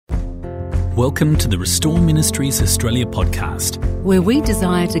Welcome to the Restore Ministries Australia podcast, where we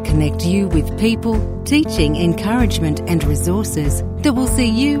desire to connect you with people, teaching, encouragement and resources that will see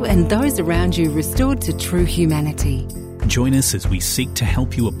you and those around you restored to true humanity. Join us as we seek to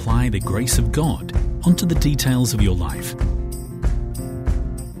help you apply the grace of God onto the details of your life.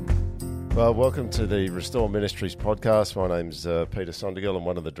 Well, welcome to the Restore Ministries podcast. My name's Peter Sondergill. I'm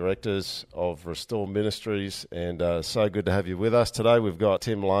one of the directors of Restore Ministries, and so good to have you with us today. We've got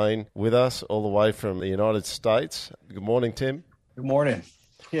Tim Lane with us all the way from the United States. Good morning, Tim. Good morning.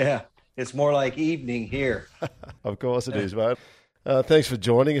 Yeah, it's more like evening here. Of course it is, mate. Thanks for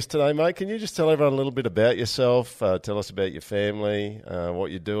joining us today, mate. Can you just tell everyone a little bit about yourself? Tell us about your family,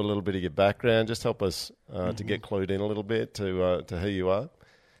 what you do, a little bit of your background. Just help us to get clued in a little bit to who you are.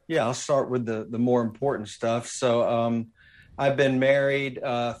 Yeah, I'll start with the more important stuff. So I've been married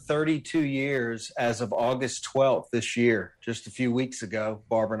 32 years as of August 12th this year. Just a few weeks ago,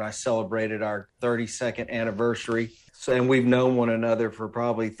 Barbara and I celebrated our 32nd anniversary. So, and we've known one another for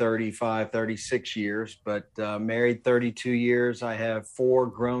probably 35, 36 years, but married 32 years. I have 4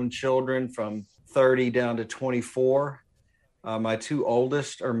 grown children from 30 down to 24. My 2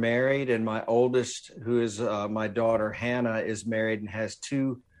 oldest are married, and my oldest, who is my daughter Hannah, is married and has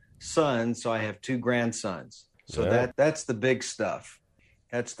 2 sons, so I have 2 grandsons. So that's the big stuff.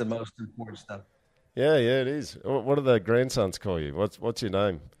 That's the most important stuff. Yeah, it is. What do the grandsons call you? What's your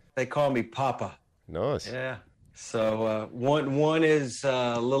name? They call me Papa. Nice. Yeah. So one is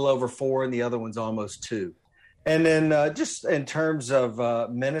a little over 4, and the other one's almost 2. And then just in terms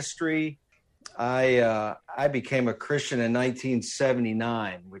of ministry, I became a Christian in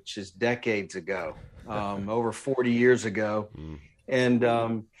 1979, which is decades ago, over 40 years ago. And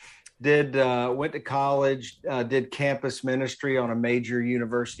went to college, did campus ministry on a major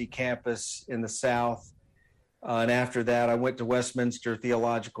university campus in the South. And after that, I went to Westminster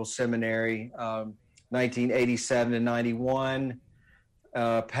Theological Seminary, 1987 and 91,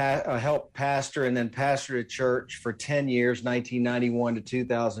 helped pastor and then pastored a church for 10 years, 1991 to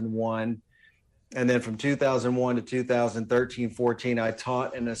 2001. And then from 2001 to 2013, 14, I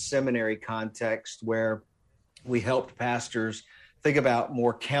taught in a seminary context where we helped pastors think about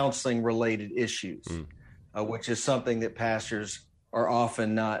more counseling-related issues, which is something that pastors are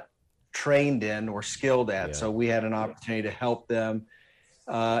often not trained in or skilled at. Yeah. So we had an opportunity to help them.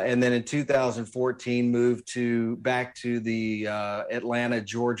 And then in 2014, moved back to the Atlanta,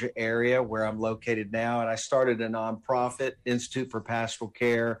 Georgia area where I'm located now. And I started a nonprofit, Institute for Pastoral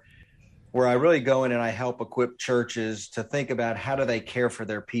Care, where I really go in and I help equip churches to think about how do they care for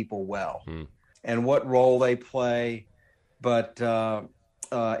their people well and what role they play. But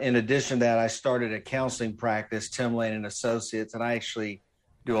in addition to that, I started a counseling practice, Tim Lane and Associates, and I actually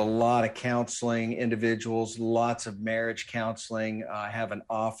do a lot of counseling individuals, lots of marriage counseling. I have an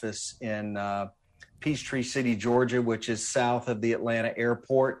office in Peachtree City, Georgia, which is south of the Atlanta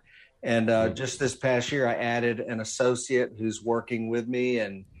airport. And just this past year, I added an associate who's working with me,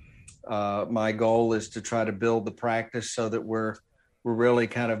 and my goal is to try to build the practice so that we're really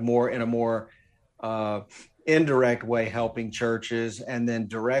kind of more in a more indirect way helping churches, and then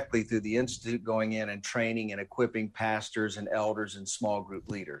directly through the Institute going in and training and equipping pastors and elders and small group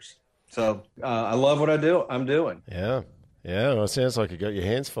leaders. So I love what I'm doing. Yeah. Well, it sounds like you got your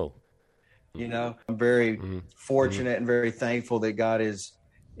hands full. You know, I'm very fortunate and very thankful that God is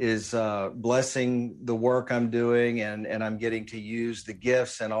blessing the work I'm doing, and I'm getting to use the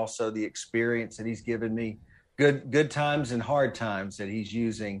gifts and also the experience that He's given me, good times and hard times that He's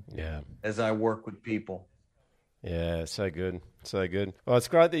using as I work with people. Yeah, so good. Well, it's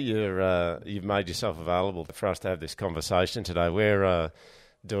great that you've made yourself available for us to have this conversation today. We're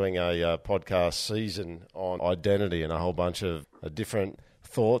doing a podcast season on identity and a whole bunch of different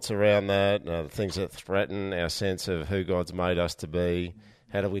thoughts around that, the things that threaten our sense of who God's made us to be.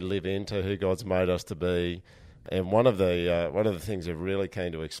 How do we live into who God's made us to be? And one of the things we're really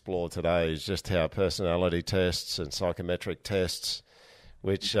keen to explore today is just how personality tests and psychometric tests,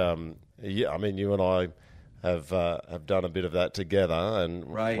 which you and I have done a bit of that together, and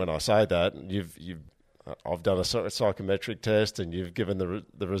when I say that, I've done a psychometric test, and you've given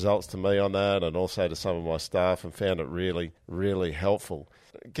the results to me on that, and also to some of my staff, and found it really, really helpful.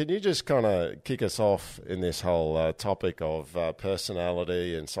 Can you just kind of kick us off in this whole topic of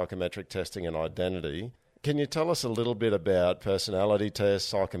personality and psychometric testing and identity? Can you tell us a little bit about personality tests,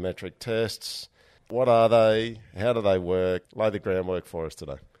 psychometric tests? What are they? How do they work? Lay the groundwork for us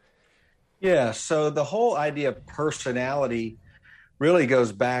today. Yeah, so the whole idea of personality really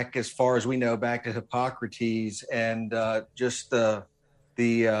goes back, as far as we know, back to Hippocrates, and just the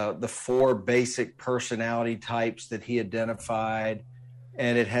 4 basic personality types that he identified,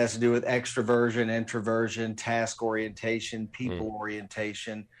 and it has to do with extroversion, introversion, task orientation, people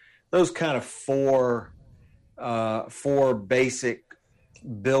orientation. Those kind of four basic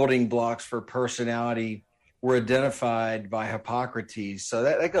building blocks for personality were identified by Hippocrates. So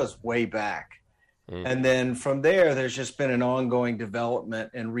that goes way back. And then from there, there's just been an ongoing development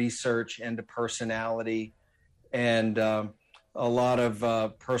and research into personality, and a lot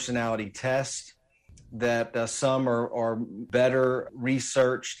of personality tests that some are better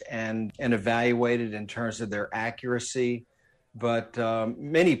researched and evaluated in terms of their accuracy. But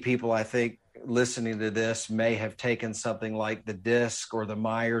many people, I think, listening to this may have taken something like the DISC or the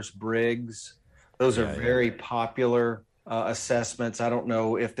Myers-Briggs. Those are very popular assessments. I don't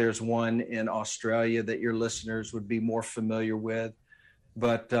know if there's one in Australia that your listeners would be more familiar with,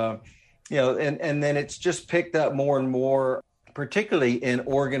 but and then it's just picked up more and more, particularly in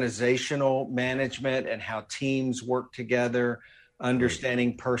organizational management and how teams work together,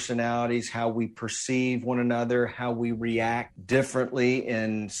 understanding personalities, how we perceive one another, how we react differently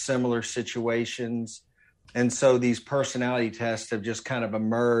in similar situations. And so these personality tests have just kind of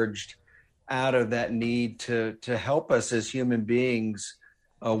emerged out of that need to help us as human beings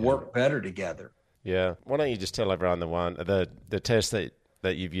work better together. Yeah. Why don't you just tell everyone the test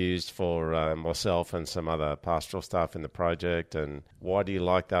that you've used for myself and some other pastoral staff in the project, and why do you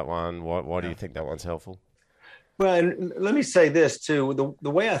like that one? Why do you think that one's helpful? Well, and let me say this too.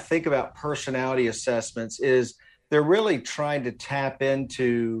 The way I think about personality assessments is they're really trying to tap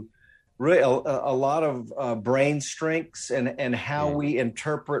into a lot of brain strengths and how we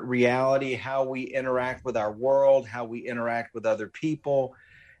interpret reality, how we interact with our world, how we interact with other people.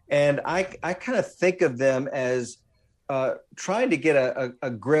 And I kind of think of them as trying to get a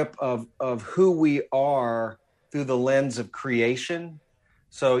grip of who we are through the lens of creation.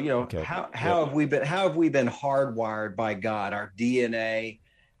 So, how have we been hardwired by God, our DNA?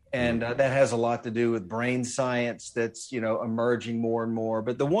 And that has a lot to do with brain science that's, emerging more and more.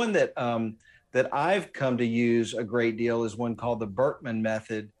 But the one that I've come to use a great deal is one called the Berkman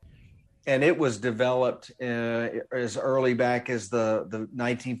method. And it was developed as early back as the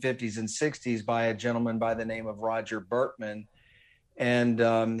 1950s and 60s by a gentleman by the name of Roger Berkman.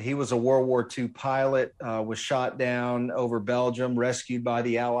 And he was a World War II pilot, was shot down over Belgium, rescued by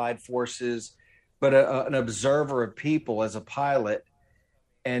the Allied forces, but an observer of people as a pilot.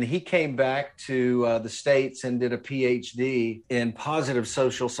 And he came back to the States and did a PhD in positive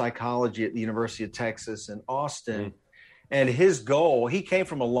social psychology at the University of Texas in Austin. And his goal, he came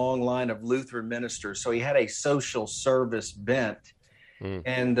from a long line of Lutheran ministers, so he had a social service bent.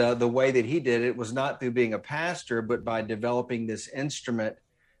 And the way that he did it was not through being a pastor, but by developing this instrument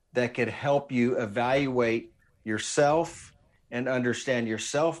that could help you evaluate yourself and understand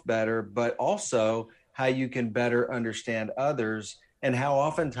yourself better, but also how you can better understand others and how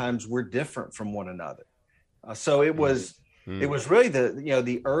oftentimes we're different from one another. So it was really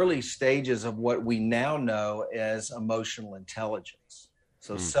the early stages of what we now know as emotional intelligence.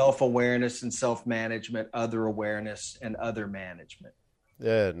 So self-awareness and self-management, other awareness and other management.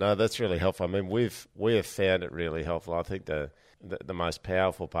 Yeah, no, that's really helpful. I mean, we have found it really helpful. I think the most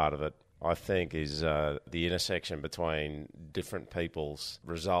powerful part of it, I think, is the intersection between different people's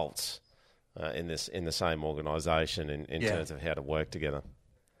results in the same organisation in terms of how to work together.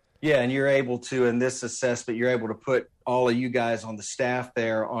 Yeah, and you're able to, in this assessment, you're able to put all of you guys on the staff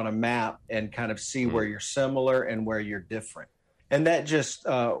there on a map and kind of see where you're similar and where you're different. And that just,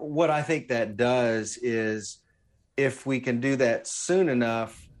 what I think that does is, if we can do that soon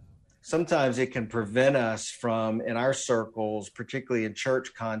enough, sometimes it can prevent us from, in our circles, particularly in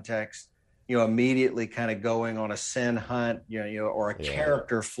church context, immediately kind of going on a sin hunt, or a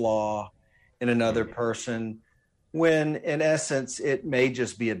character flaw in another person, when in essence, it may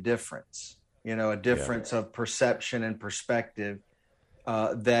just be a difference, a difference of perception and perspective,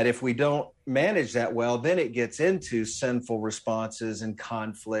 that if we don't manage that well, then it gets into sinful responses and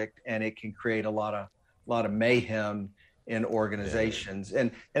conflict, and it can create a lot of mayhem in organizations.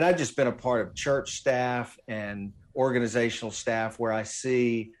 And I've just been a part of church staff and organizational staff where I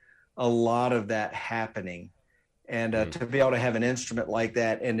see a lot of that happening. And to be able to have an instrument like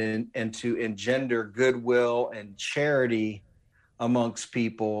that and to engender goodwill and charity amongst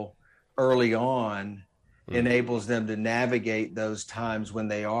people early on enables them to navigate those times when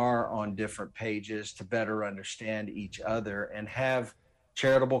they are on different pages to better understand each other and have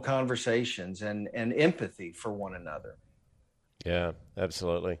charitable conversations and empathy for one another. Yeah,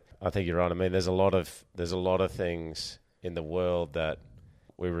 absolutely. I think you're right. I mean, there's a lot of things in the world that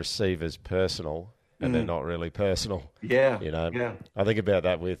we receive as personal, and they're not really personal. Yeah. I think about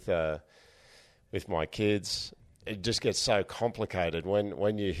that with my kids. it just gets so complicated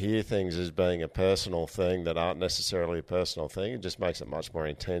when you hear things as being a personal thing that aren't necessarily a personal thing. It just makes it much more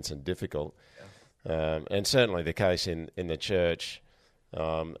intense and difficult. And certainly the case in the church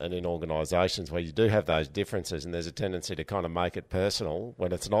and in organisations where you do have those differences, and there's a tendency to kind of make it personal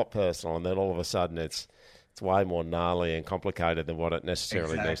when it's not personal, and then all of a sudden it's way more gnarly and complicated than what it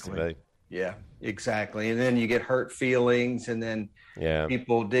necessarily needs to be. Yeah, exactly. And then you get hurt feelings, and then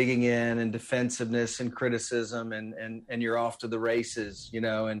people digging in and defensiveness and criticism, and you're off to the races, you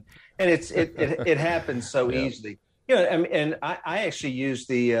know, and it happens so easily. You know, and I actually use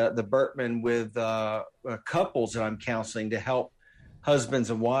the Berkman with couples that I'm counseling to help husbands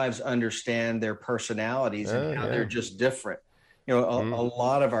and wives understand their personalities and how they're just different. You know, a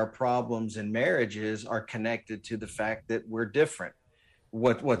lot of our problems in marriages are connected to the fact that we're different.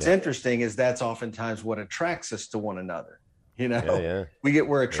 What's interesting is that's oftentimes what attracts us to one another. You know,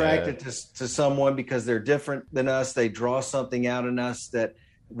 we're attracted to someone because they're different than us. They draw something out in us that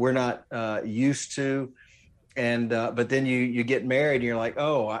we're not used to. And but then you get married and you're like,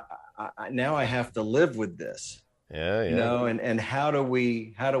 oh, now I have to live with this. You know, and how do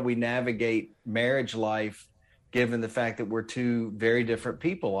we navigate marriage life given the fact that we're two very different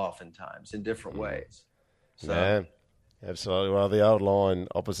people oftentimes in different ways? So. Yeah, absolutely. Well, the old line,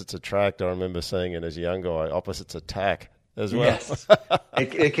 opposites attract, I remember seeing it as a young guy, opposites attack as well. Yes,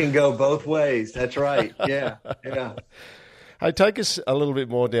 it can go both ways. That's right. Yeah. Hey, take us a little bit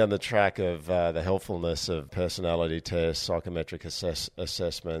more down the track of the helpfulness of personality tests, psychometric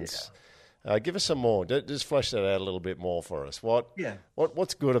assessments. Give us some more. Just flesh that out a little bit more for us.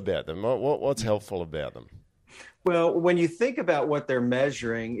 What's good about them? What's helpful about them? Well, when you think about what they're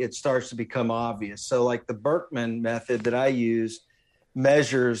measuring, it starts to become obvious. So like the Berkman method that I use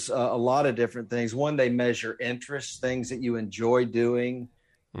measures a lot of different things. One, they measure interests, things that you enjoy doing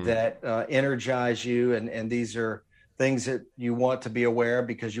that energize you. And these are things that you want to be aware of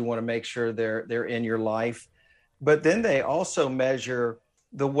because you want to make sure they're in your life. But then they also measure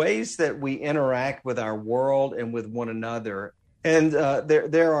the ways that we interact with our world and with one another. And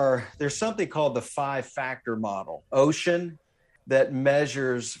there's something called the 5-factor model, Ocean, that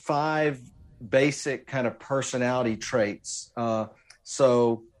measures 5 basic kind of personality traits.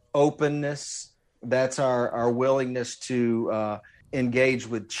 So openness, that's our willingness to engage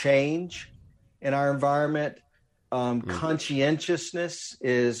with change in our environment. Conscientiousness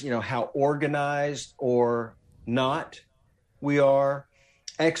is, you know, how organized or not we are.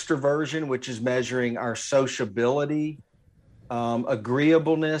 Extroversion, which is measuring our sociability.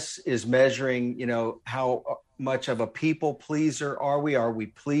 Agreeableness is measuring, you know, how much of a people pleaser are we? Are we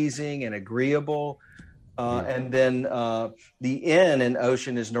pleasing and agreeable? And then the N in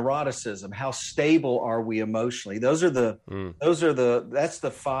Ocean is neuroticism. How stable are we emotionally? That's the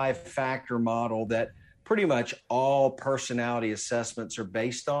 5-factor model that pretty much all personality assessments are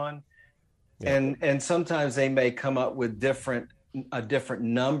based on. And sometimes they may come up with a different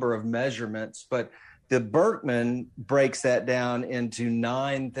number of measurements, but the Berkman breaks that down into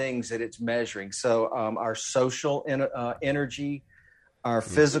 9 things that it's measuring. So our social energy, our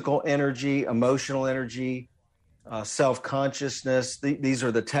physical energy, emotional energy, self-consciousness. These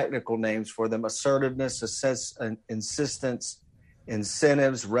are the technical names for them: assertiveness, insistence,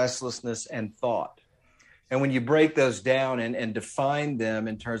 incentives, restlessness, and thought. And when you break those down and define them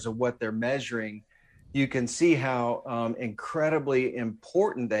in terms of what they're measuring, you can see how incredibly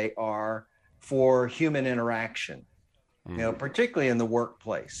important they are for human interaction, you know, particularly in the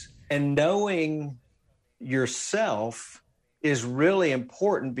workplace. And knowing yourself is really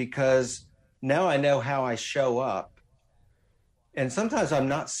important because now I know how I show up. And sometimes I'm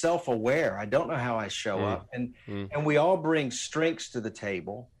not self-aware. I don't know how I show up. And we all bring strengths to the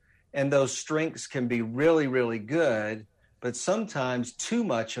table. And those strengths can be really, really good. But sometimes too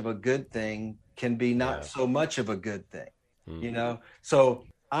much of a good thing can be not so much of a good thing, you know? So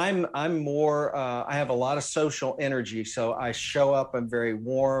I'm more, I have a lot of social energy. So I show up, I'm very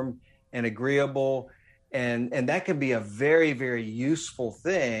warm and agreeable. And that can be a very, very useful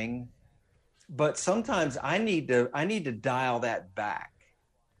thing. But sometimes I need to dial that back.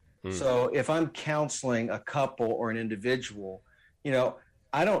 So if I'm counseling a couple or an individual, you know,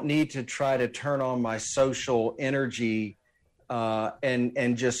 I don't need to try to turn on my social energy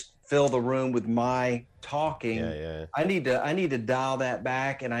and just fill the room with my talking. I need to dial that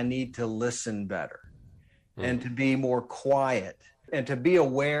back, and I need to listen better and to be more quiet, and to be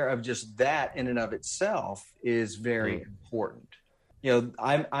aware of just that in and of itself is very important. You know,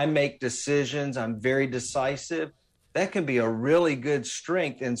 I make decisions. I'm very decisive. That can be a really good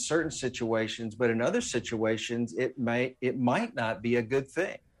strength in certain situations, but in other situations, it might not be a good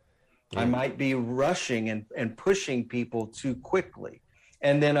thing. I might be rushing and pushing people too quickly.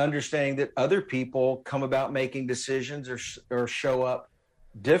 And then understanding that other people come about making decisions or show up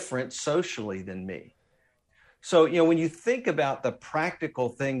different socially than me. So, when you think about the practical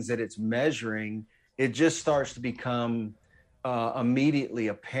things that it's measuring, it just starts to become immediately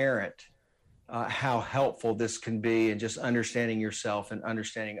apparent how helpful this can be, and just understanding yourself and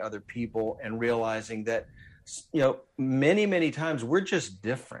understanding other people, and realizing that, many, many times we're just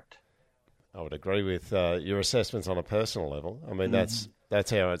different. I would agree with your assessments on a personal level. I mean, that's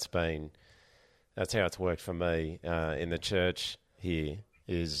how it's been. That's how it's worked for me in the church here.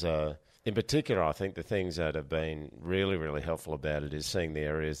 Is in particular, I think the things that have been really, really helpful about it is seeing the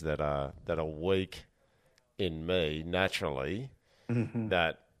areas that are weak in me naturally,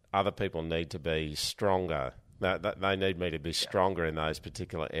 that other people need to be stronger. That they need me to be stronger in those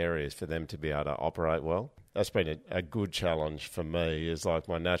particular areas for them to be able to operate well. That's been a good challenge for me, is like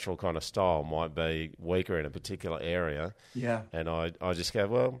my natural kind of style might be weaker in a particular area. Yeah. And I just go,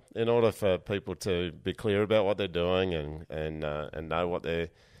 well, in order for people to be clear about what they're doing and know what they're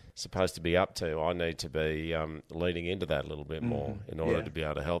supposed to be up to, I need to be leaning into that a little bit more in order to be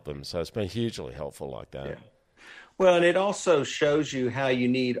able to help them. So it's been hugely helpful like that. Yeah. Well, and it also shows you how you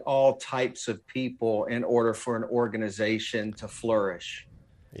need all types of people in order for an organization to flourish.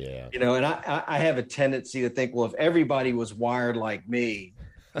 Yeah. And I have a tendency to think, well, if everybody was wired like me,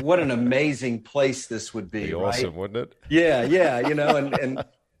 what an amazing place this would be. Awesome, right? Wouldn't it? Yeah. And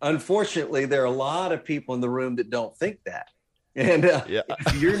unfortunately, there are a lot of people in the room that don't think that. And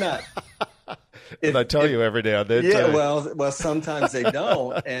if you're not... They tell you every now and then. Yeah, too. well, sometimes they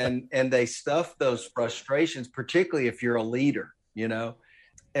don't, and they stuff those frustrations, particularly if you're a leader,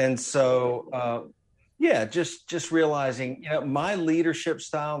 And so, just realizing, my leadership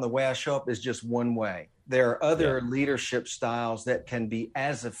style and the way I show up is just one way. There are other leadership styles that can be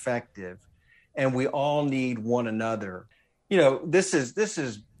as effective, and we all need one another. This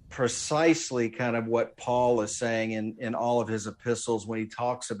is precisely kind of what Paul is saying in all of his epistles when he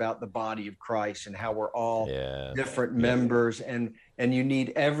talks about the body of Christ and how we're all different members, and you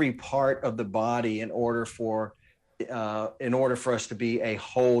need every part of the body in order for us to be a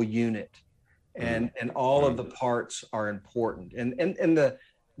whole unit, and all of the parts are important, and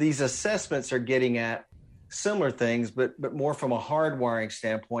these assessments are getting at similar things, but more from a hardwiring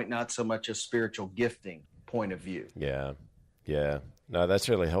standpoint, not so much a spiritual gifting point of view. Yeah. No, that's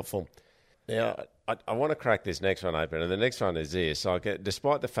really helpful. Now, I want to crack this next one open, and the next one is this.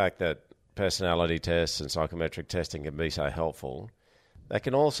 Despite the fact that personality tests and psychometric testing can be so helpful, they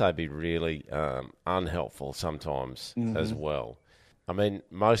can also be really unhelpful sometimes as well. I mean,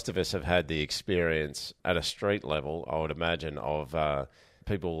 most of us have had the experience at a street level, I would imagine, of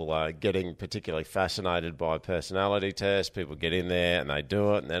people getting particularly fascinated by personality tests. People get in there and they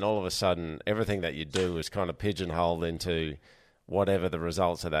do it, and then all of a sudden everything that you do is kind of pigeonholed into whatever the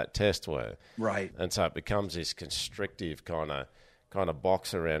results of that test were. Right. And so it becomes this constrictive kind of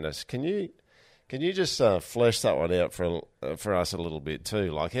box around us. Can you just flesh that one out for us a little bit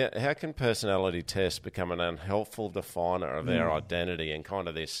too? Like how can personality tests become an unhelpful definer of our identity and kind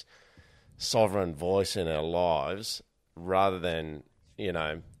of this sovereign voice in our lives, rather than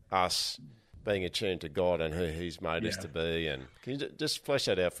us being attuned to God and who He's made us to be? And can you just flesh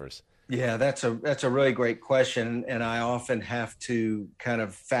that out for us? Yeah, that's a really great question, and I often have to kind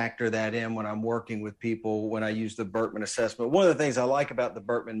of factor that in when I'm working with people when I use the Birkman assessment. One of the things I like about the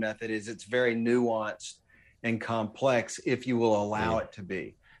Birkman method is it's very nuanced and complex if you will allow it to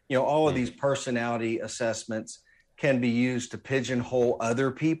be. All of these personality assessments can be used to pigeonhole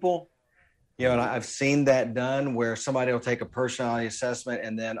other people. And I've seen that done where somebody will take a personality assessment,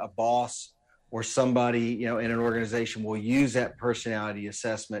 and then a boss or somebody, in an organization will use that personality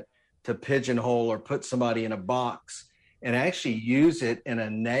assessment to pigeonhole or put somebody in a box, and actually use it in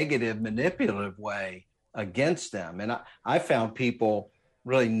a negative, manipulative way against them. And I found people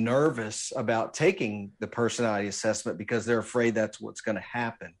really nervous about taking the personality assessment because they're afraid that's what's going to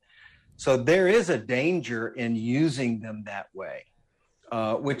happen. So there is a danger in using them that way,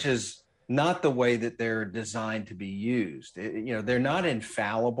 which is not the way that they're designed to be used. They're not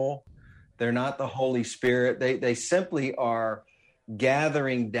infallible. They're not the Holy Spirit. They simply are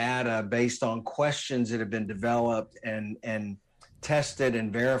gathering data based on questions that have been developed and tested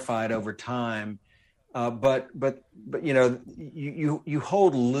and verified over time. But you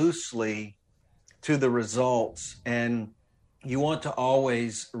hold loosely to the results, and you want to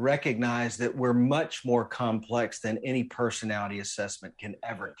always recognize that we're much more complex than any personality assessment can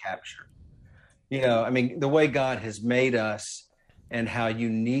ever capture. The way God has made us and how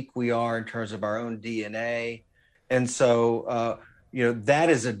unique we are in terms of our own DNA. And so that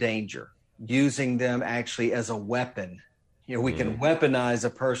is a danger, using them actually as a weapon. We can weaponize a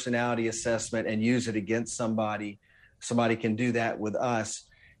personality assessment and use it against somebody. Somebody can do that with us.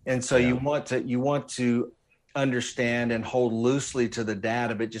 And so you want to understand and hold loosely to the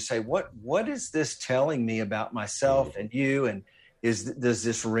data, but just say, what is this telling me about myself and you? And does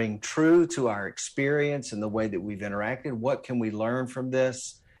this ring true to our experience and the way that we've interacted? What can we learn from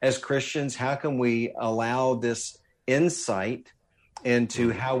this as Christians? How can we allow this insight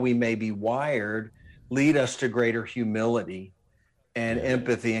into how we may be wired lead us to greater humility and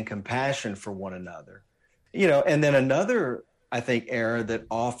empathy and compassion for one another? And then another, I think, error that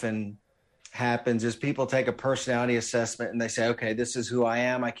often happens is people take a personality assessment and they say, okay, this is who I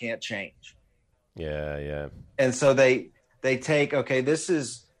am. I can't change. Yeah. And so they take, okay, this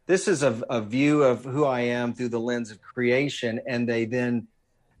is a view of who I am through the lens of creation. And they then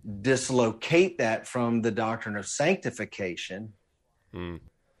dislocate that from the doctrine of sanctification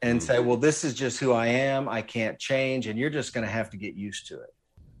and say, well, this is just who I am. I can't change. And you're just going to have to get used to it.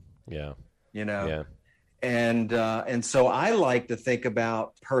 Yeah. Yeah. And so I like to think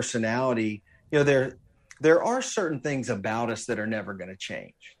about personality. There are certain things about us that are never going to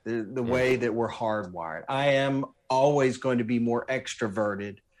change. The way that we're hardwired. I am always going to be more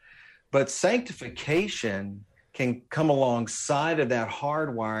extroverted, but sanctification can come alongside of that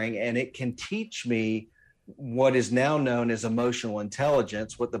hardwiring, and it can teach me what is now known as emotional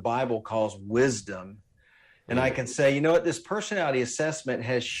intelligence, what the Bible calls wisdom. And I can say, this personality assessment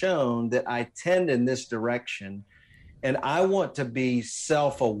has shown that I tend in this direction, and I want to be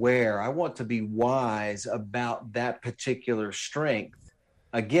self-aware. I want to be wise about that particular strength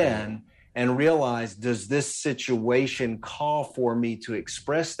again, and realize, does this situation call for me to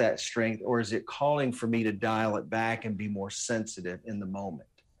express that strength, or is it calling for me to dial it back and be more sensitive in the moment?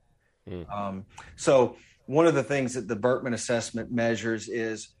 So one of the things that the Berkman assessment measures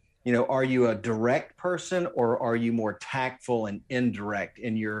is, are you a direct person, or are you more tactful and indirect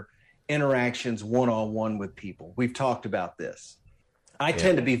in your interactions one-on-one with people? We've talked about this. I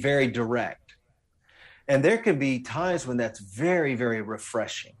tend to be very direct. And there can be times when that's very, very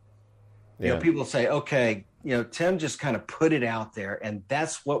refreshing. People say, okay, Tim just kind of put it out there, and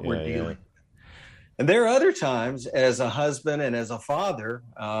that's what we're dealing with. And there are other times as a husband and as a father,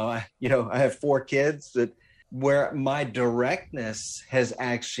 I have 4 kids, where my directness has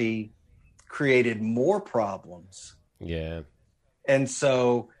actually created more problems. Yeah. And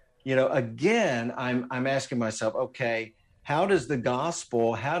so, again, I'm asking myself, okay, how does the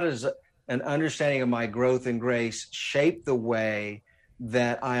gospel, how does an understanding of my growth in grace shape the way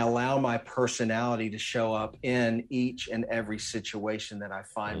that I allow my personality to show up in each and every situation that I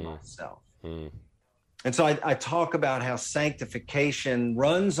find myself? And so I talk about how sanctification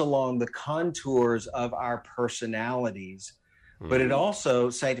runs along the contours of our personalities, but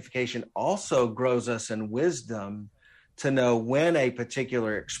sanctification also grows us in wisdom to know when a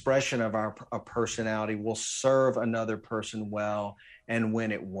particular expression of our personality will serve another person well and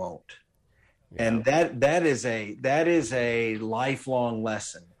when it won't. Yeah. And that is a lifelong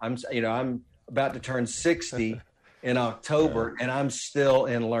lesson. I'm about to turn 60 in October, and I'm still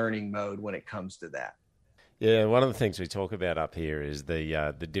in learning mode when it comes to that. Yeah, one of the things we talk about up here is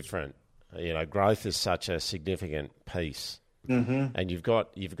the different, growth is such a significant piece, and you've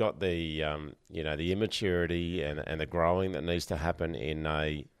got the the immaturity and the growing that needs to happen in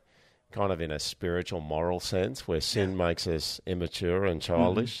a kind of in a spiritual moral sense, where sin makes us immature and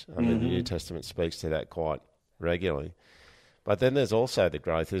childish. I mean, the New Testament speaks to that quite regularly. But then there's also the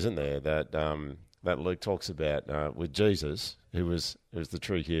growth, isn't there, that Luke talks about with Jesus, who was the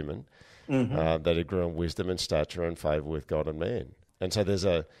true human. That he grew in wisdom and stature and favour with God and man. And so there's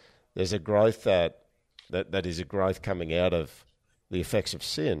a growth that is a growth coming out of the effects of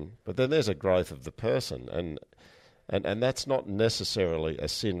sin, but then there's a growth of the person, and that's not necessarily a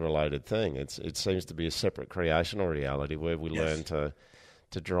sin-related thing. It seems to be a separate creational reality where we learn to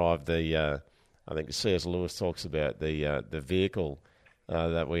drive the. I think C.S. Lewis talks about the vehicle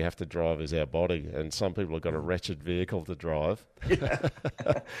that we have to drive is our body, and some people have got a wretched vehicle to drive. Yeah.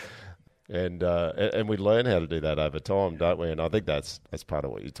 And we learn how to do that over time, don't we? And I think that's part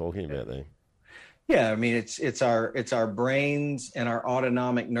of what you're talking about there. Yeah, I mean it's our brains and our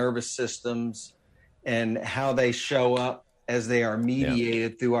autonomic nervous systems and how they show up as they are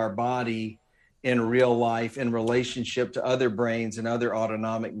mediated through our body in real life in relationship to other brains and other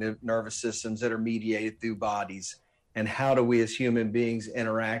autonomic nervous systems that are mediated through bodies. And how do we as human beings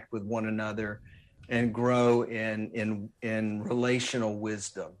interact with one another and grow in relational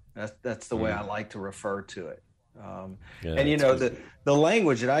wisdom? That's the way I like to refer to it. The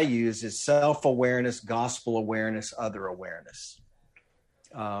language that I use is self-awareness, gospel awareness, other awareness.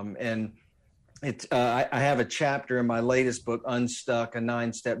 And I have a chapter in my latest book, Unstuck, a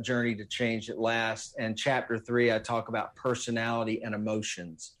 9-step journey to change that lasts. And chapter 3, I talk about personality and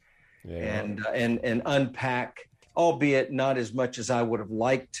emotions, and unpack, albeit not as much as I would have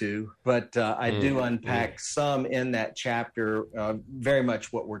liked to, but I do unpack some in that chapter, very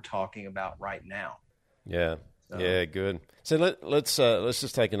much what we're talking about right now. Yeah. Yeah, good. So let's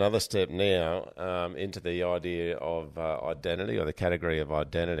just take another step now into the idea of identity, or the category of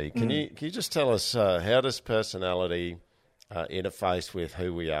identity. Can you just tell us how does personality interface with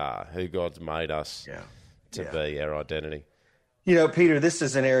who we are, who God's made us to be, our identity? You know, Peter, this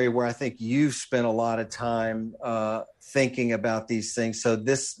is an area where I think you've spent a lot of time thinking about these things. So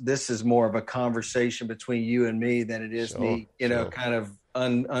this is more of a conversation between you and me than it is me, kind of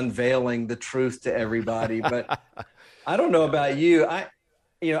unveiling the truth to everybody. But I don't know about you. I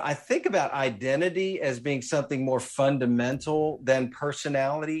think about identity as being something more fundamental than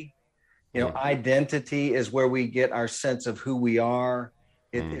personality. Identity is where we get our sense of who we are.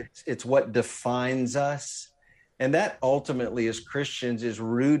 It's what defines us. And that ultimately, as Christians, is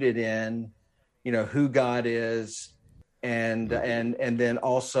rooted in, who God is, and then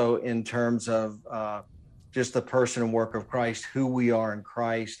also in terms of just the person and work of Christ, who we are in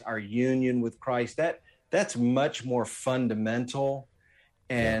Christ, our union with Christ. That's much more fundamental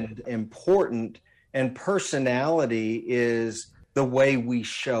and important. And personality is the way we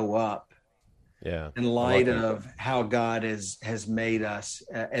show up in light of how God has made us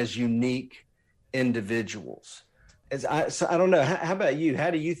as unique individuals. So I don't know. How about you? How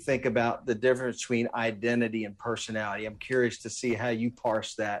do you think about the difference between identity and personality? I'm curious to see how you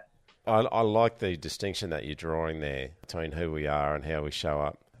parse that. I like the distinction that you're drawing there between who we are and how we show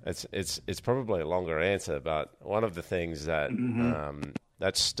up. It's probably a longer answer, but one of the things that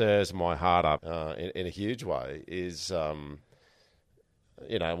that stirs my heart up in a huge way is, when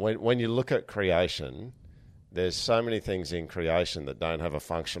you look at creation, there's so many things in creation that don't have a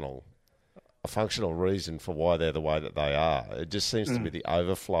functional reason for why they're the way that they are. It just seems to be the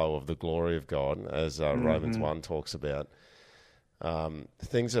overflow of the glory of God, as Romans 1 talks about.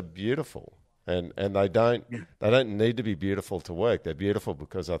 Things are beautiful, and they don't need to be beautiful to work. They're beautiful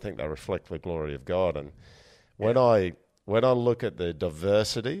because I think they reflect the glory of God. And when I look at the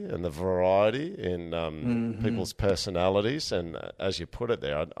diversity and the variety in people's personalities, and as you put it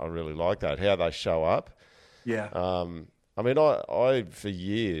there, I really like that, how they show up. Yeah. I mean, I for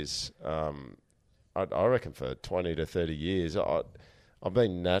years, I reckon for 20 to 30 years, I've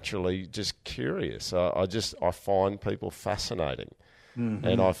been naturally just curious. I find people fascinating,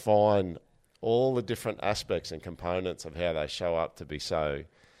 and I find all the different aspects and components of how they show up to be so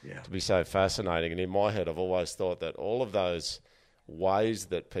fascinating. And in my head, I've always thought that all of those ways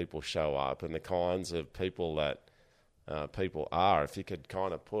that people show up and the kinds of people that people are, if you could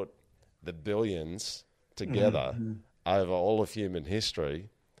kind of put the billions together over all of human history,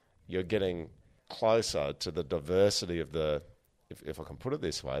 you're getting closer to the diversity of the, if I can put it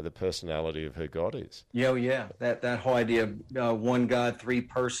this way, the personality of who God is. Yeah. That whole idea of one God, three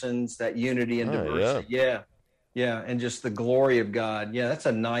persons, that unity and diversity. Yeah. And just the glory of God. Yeah, that's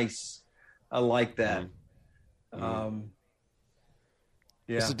I like that.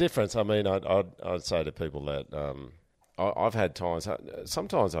 It's a difference. I mean, I'd say to people that I've had times,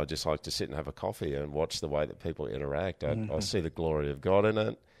 sometimes I just like to sit and have a coffee and watch the way that people interact. I see the glory of God in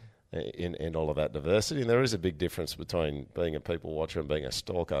it, in all of that diversity. And there is a big difference between being a people watcher and being a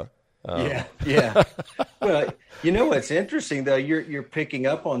stalker. Yeah. Well, you know what's interesting, though? You're picking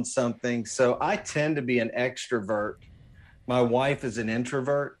up on something. So I tend to be an extrovert. My wife is an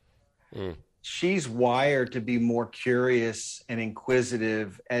introvert. She's wired to be more curious and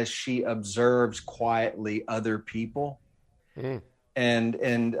inquisitive as she observes quietly other people. And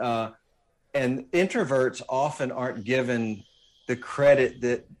introverts often aren't given the credit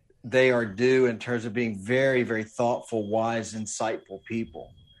that they are due in terms of being very, very thoughtful, wise, insightful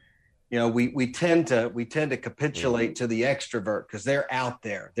people. We tend to capitulate to the extrovert because they're out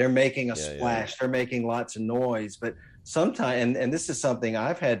there, they're making a splash, they're making lots of noise. But sometimes, and this is something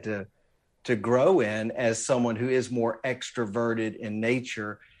I've had to grow in as someone who is more extroverted in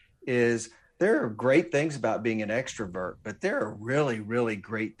nature, is there are great things about being an extrovert, but there are really, really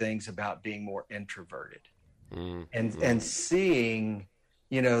great things about being more introverted and seeing,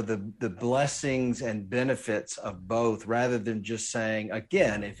 the blessings and benefits of both, rather than just saying,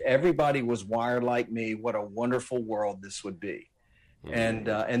 again, if everybody was wired like me, what a wonderful world this would be. And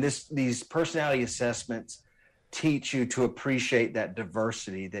these personality assessments teach you to appreciate that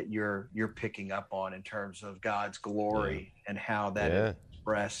diversity that you're picking up on in terms of God's glory and how that is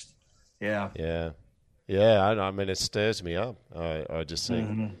expressed. Yeah, Yeah, I mean, it stirs me up. I just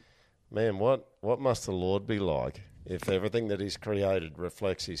think, man, what must the Lord be like if everything that he's created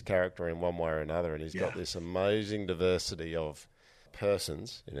reflects his character in one way or another, and he's got this amazing diversity of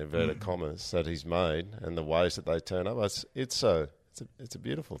persons, in inverted commas, that he's made, and the ways that they turn up. It's a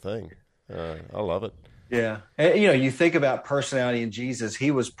beautiful thing. I love it. Yeah. And, you think about personality in Jesus,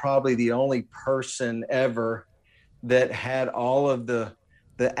 he was probably the only person ever that had all of the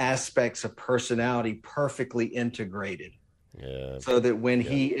aspects of personality perfectly integrated. Yeah. So that when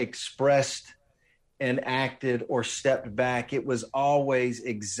he expressed and acted or stepped back, it was always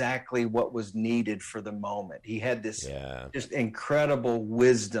exactly what was needed for the moment. He had this just incredible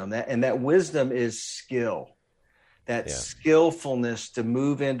wisdom, and that wisdom is skill, that skillfulness to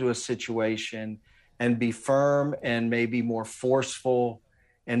move into a situation and be firm and maybe more forceful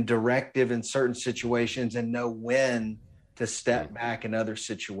and directive in certain situations, and know when to step back in other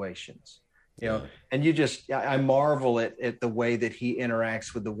situations. And I marvel at the way that he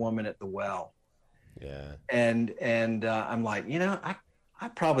interacts with the woman at the well. Yeah. And I'm like, I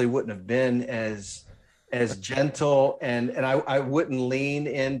probably wouldn't have been as gentle, and I wouldn't lean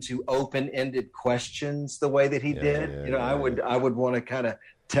into open-ended questions the way that he did. I would want to kind of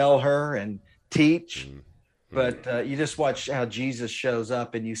tell her and teach, but you just watch how Jesus shows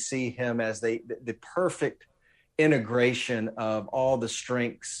up, and you see him as the perfect integration of all the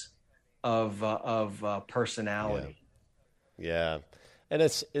strengths of personality. Yeah. And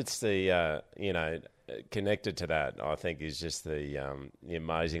it's the connected to that, I think, is just the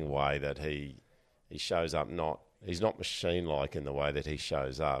amazing way that he shows up. He's not machine like in the way that he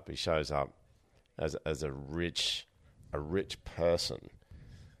shows up. He shows up as a rich person.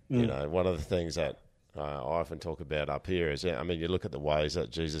 One of the things that I often talk about up here is, you look at the ways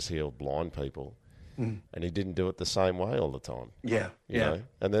that Jesus healed blind people, and he didn't do it the same way all the time. Yeah. You know?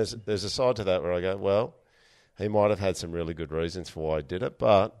 And there's a side to that where I go, well, he might have had some really good reasons for why he did it,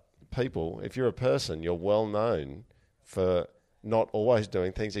 but people, if you're a person, you're well known for not always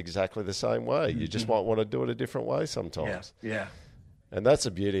doing things exactly the same way. You just might want to do it a different way sometimes. Yeah. And that's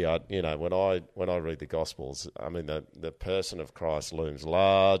the beauty. When I read the Gospels, the person of Christ looms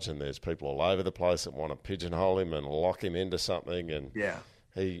large, and there's people all over the place that want to pigeonhole him and lock him into something. And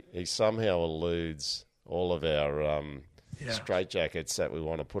he somehow eludes all of our straitjackets that we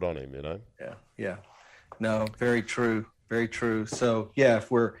want to put on him. Yeah. No, very true. Very true. So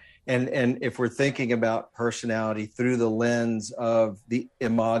if we're if we're thinking about personality through the lens of the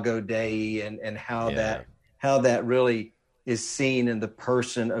Imago Dei and how that really is seen in the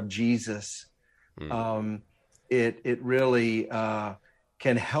person of Jesus, it really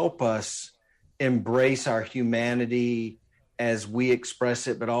can help us embrace our humanity as we express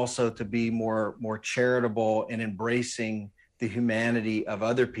it, but also to be more charitable in embracing the humanity of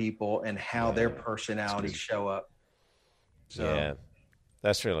other people and how their personalities show up. So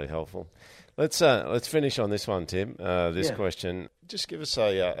that's really helpful. Let's finish on this one, Tim. This question. Just give us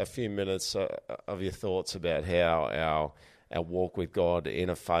a few minutes of your thoughts about how our walk with God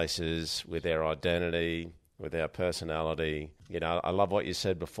interfaces with our identity, with our personality. I love what you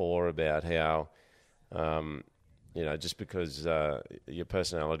said before about how, just because your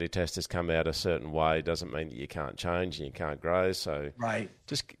personality test has come out a certain way doesn't mean that you can't change and you can't grow. So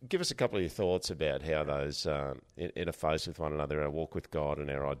just give us a couple of your thoughts about how those interface with one another, our walk with God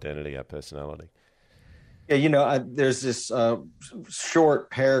and our identity, our personality. Yeah, there's this short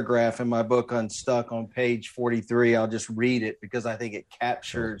paragraph in my book Unstuck on page 43. I'll just read it because I think it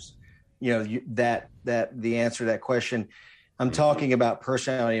captures, that the answer to that question. I'm talking about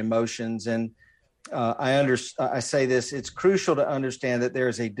personality, emotions, and I say this: it's crucial to understand that there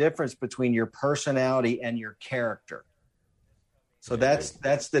is a difference between your personality and your character. So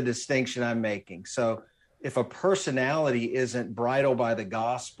that's the distinction I'm making. So if a personality isn't bridled by the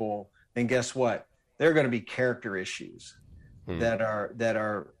gospel, then guess what? There are going to be character issues that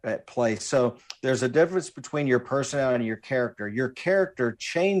are at play. So there's a difference between your personality and your character. Your character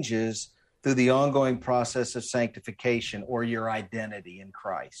changes through the ongoing process of sanctification, or your identity in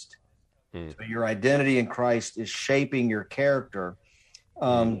Christ. So your identity in Christ is shaping your character.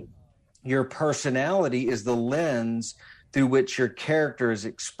 Your personality is the lens through which your character is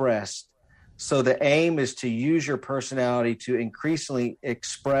expressed. So the aim is to use your personality to increasingly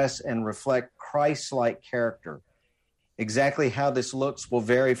express and reflect Christ-like character. Exactly how this looks will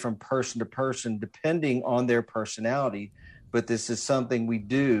vary from person to person depending on their personality, but this is something we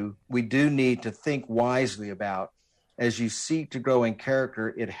do need to think wisely about. As you seek to grow in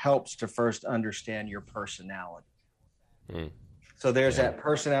character, it helps to first understand your personality. So there's that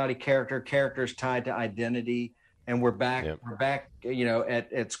personality, character is tied to identity, And we're back,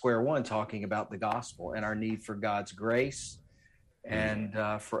 at square one, talking about the gospel and our need for God's grace, and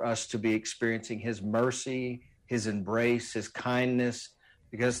for us to be experiencing his mercy, his embrace, his kindness,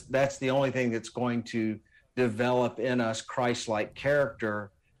 because that's the only thing that's going to develop in us Christ-like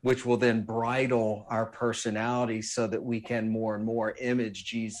character, which will then bridle our personality so that we can more and more image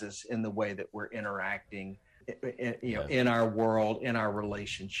Jesus in the way that we're interacting, in our world, in our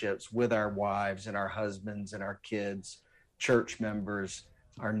relationships with our wives and our husbands and our kids, church members,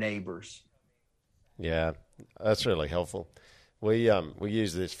 our neighbors. Yeah, that's really helpful. We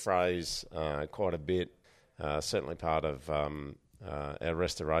use this phrase quite a bit, certainly part of our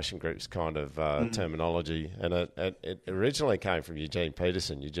restoration group's kind of terminology, and it originally came from Eugene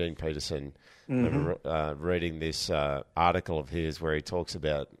Peterson. Eugene Peterson, reading this article of his where he talked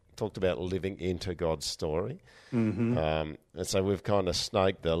about living into God's story, and so we've kind of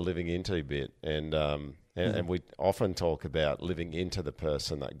snaked the living into bit, and we often talk about living into the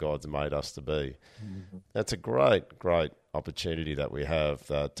person that God's made us to be. That's a great opportunity that we have,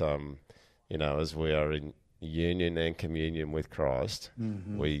 that as we are in union and communion with Christ,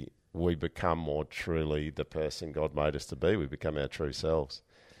 we become more truly the person God made us to be. We become our true selves.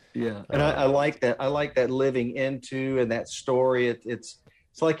 Yeah, and I like that. I like that living into, and that story. It's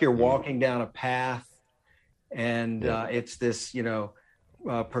like you're walking down a path, and it's this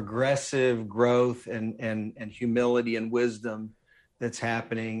progressive growth and humility and wisdom that's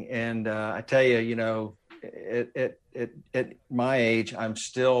happening. And I tell you, at my age, I'm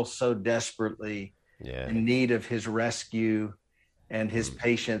still so desperately in need of his rescue and his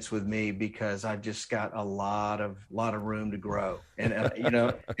patience with me, because I've just got a lot of room to grow. And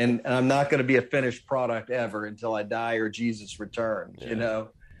and I'm not going to be a finished product ever until I die or Jesus returns.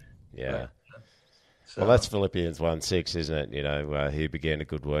 Yeah. Well, that's Philippians 1:6, isn't it? He began a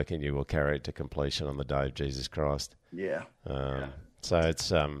good work and you will carry it to completion on the day of Jesus Christ. Yeah. So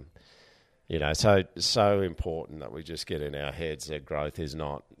it's so important that we just get in our heads that growth is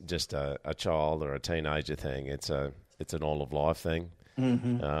not just a child or a teenager thing. It's an all of life thing,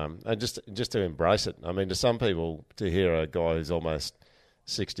 and just to embrace it. I mean, to some people, to hear a guy who's almost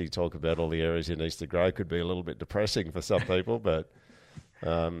 60 talk about all the areas he needs to grow could be a little bit depressing for some people, but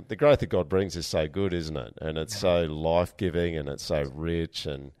the growth that God brings is so good, isn't it? And it's so life-giving, and it's so rich.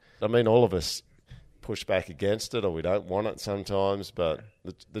 And I mean, all of us push back against it, or we don't want it sometimes. But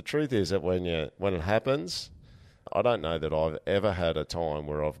the truth is that when it happens, I don't know that I've ever had a time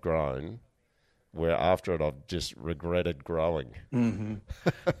where I've grown where after it I've just regretted growing. And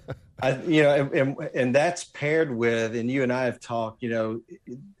that's paired with, and you and I have talked,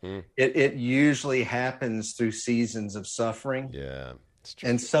 it usually happens through seasons of suffering. Yeah.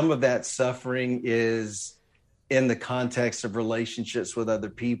 And some of that suffering is in the context of relationships with other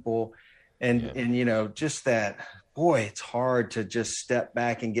people. And just that, boy, it's hard to just step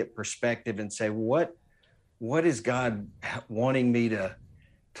back and get perspective and say, what is God wanting me to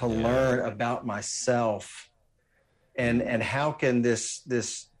learn about myself? And how can this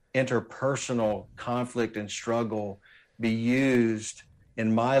interpersonal conflict and struggle be used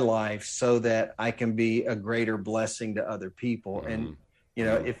in my life so that I can be a greater blessing to other people? And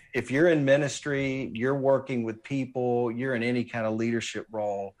if you're in ministry, you're working with people, you're in any kind of leadership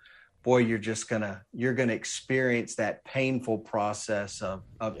role, boy, you're gonna experience that painful process of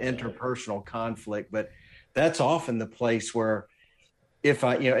interpersonal conflict. But that's often the place where, if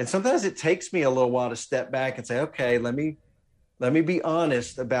I, and sometimes it takes me a little while to step back and say, okay, let me be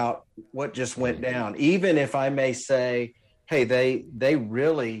honest about what just went down. Even if I may say, hey, they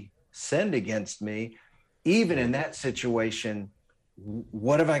really sinned against me. Even in that situation,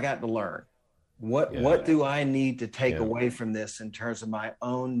 what have I got to learn? What do I need to take away from this in terms of my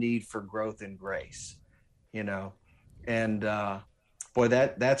own need for growth and grace? And boy,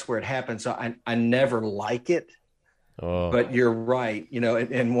 that's where it happens. So I never like it. But you're right.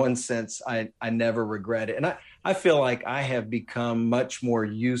 In one sense, I never regret it. And I feel like I have become much more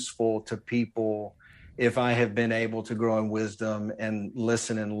useful to people if I have been able to grow in wisdom and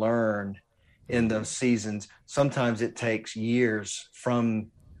listen and learn in those seasons. Sometimes it takes years from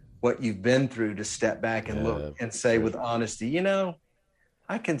what you've been through to step back and look and say with honesty,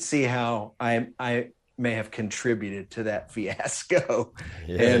 I can see how I may have contributed to that fiasco.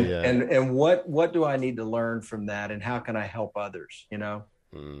 And what do I need to learn from that, and how can I help others?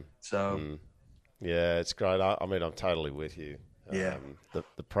 So it's great. I mean, I'm totally with you. The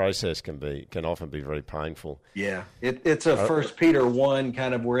process can often be very painful. It's a 1 Peter 1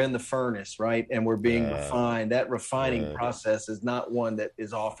 kind of, we're in the furnace, right, and we're being refined. That refining process is not one that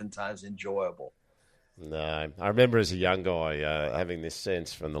is oftentimes enjoyable. No. I remember as a young guy having this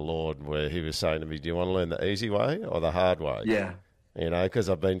sense from the Lord where he was saying to me, do you want to learn the easy way or the hard way? Yeah. You know, because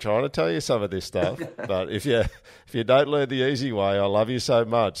I've been trying to tell you some of this stuff, but if you don't learn the easy way, I love you so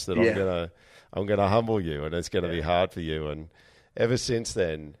much that I'm gonna humble you, and it's gonna be hard for you. And ever since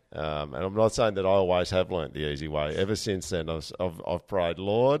then, and I'm not saying that I always have learned the easy way. Ever since then, I've prayed,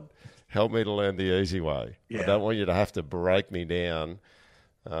 Lord, help me to learn the easy way. Yeah. I don't want you to have to break me down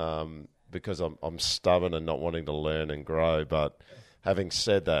because I'm stubborn and not wanting to learn and grow. But having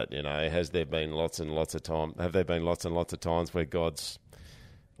said that, you know, have there been lots and lots of times where God's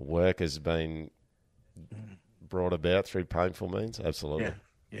work has been brought about through painful means? Absolutely.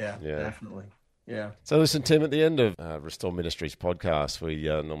 Yeah, definitely. Yeah. So listen, Tim, at the end of Restore Ministries podcast, we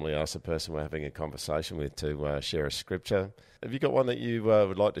normally ask the person we're having a conversation with to share a scripture. Have you got one that you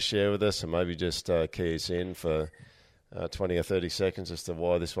would like to share with us, and maybe just key us in for 20 or 30 seconds as to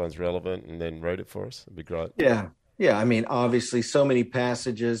why this one's relevant, and then read it for us? It'd be great. Yeah, I mean, obviously so many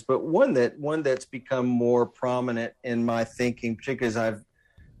passages, but one that's become more prominent in my thinking, particularly as I've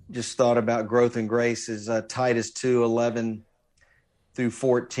just thought about growth and grace, is Titus 2:11 through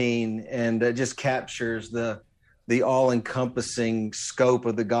 14, and it just captures the all-encompassing scope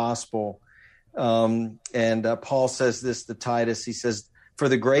of the gospel. And Paul says this to Titus. He says, "For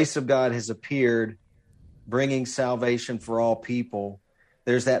the grace of God has appeared, bringing salvation for all people."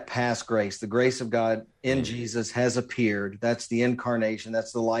 There's that past grace. The grace of God in Jesus has appeared. That's the incarnation.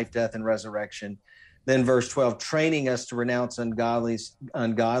 That's the life, death, and resurrection. Then verse 12, training us to renounce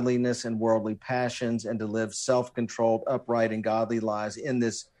ungodliness and worldly passions, and to live self-controlled, upright, and godly lives in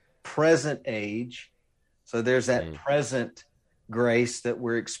this present age. So there's that present grace that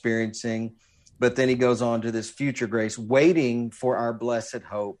we're experiencing. But then he goes on to this future grace, waiting for our blessed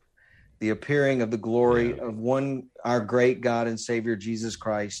hope, the appearing of the glory of our great God and Savior, Jesus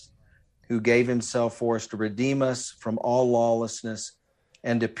Christ, who gave himself for us to redeem us from all lawlessness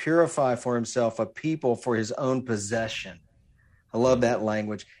and to purify for himself a people for his own possession. I love that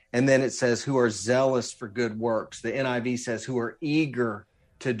language. And then it says, who are zealous for good works. The NIV says, who are eager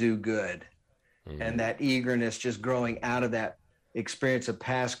to do good. And that eagerness just growing out of that experience of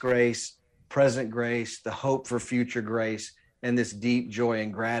past grace, present grace, the hope for future grace, and this deep joy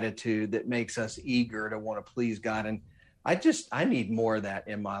and gratitude that makes us eager to want to please God. And I need more of that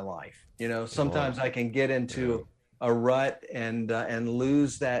in my life. You know, sometimes I can get into a rut and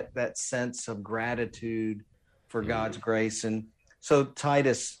lose that sense of gratitude for God's grace. And so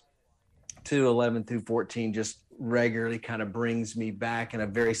Titus 2:11 through 14 just regularly kind of brings me back in a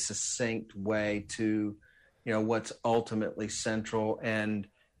very succinct way to, you know, what's ultimately central and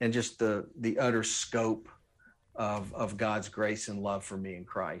just the utter scope of God's grace and love for me in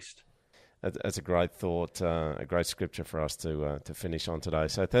Christ. That's a great thought, a great scripture for us to finish on today.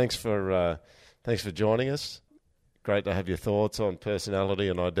 So thanks for joining us. Great to have your thoughts on personality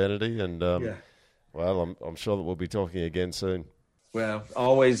and identity, and well, I'm sure that we'll be talking again soon. Well,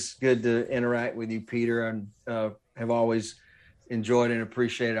 always good to interact with you, Peter, and have always enjoyed and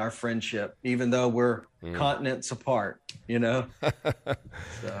appreciated our friendship, even though we're continents apart. You know.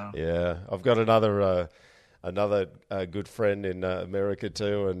 So. Yeah, I've got another good friend in America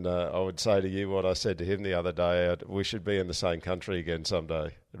too, and I would say to you what I said to him the other day. We should be in the same country again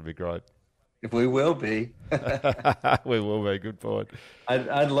someday. It'd be great. If we will be. We will be. Good point.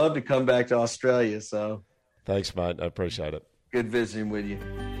 I'd love to come back to Australia. So thanks, mate. I appreciate it. Good visiting with you.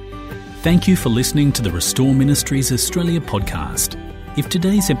 Thank you for listening to the Restore Ministries Australia podcast. If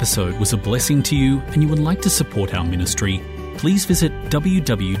today's episode was a blessing to you and you would like to support our ministry, please visit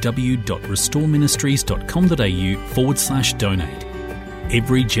www.restoreministries.com.au/donate.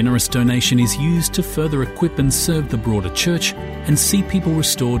 Every generous donation is used to further equip and serve the broader church and see people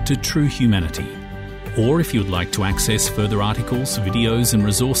restored to true humanity. Or if you would like to access further articles, videos and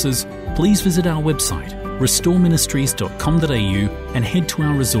resources, please visit our website, restoreministries.com.au, and head to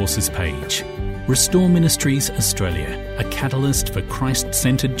our resources page. Restore Ministries Australia, a catalyst for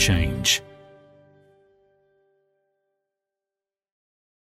Christ-centred change.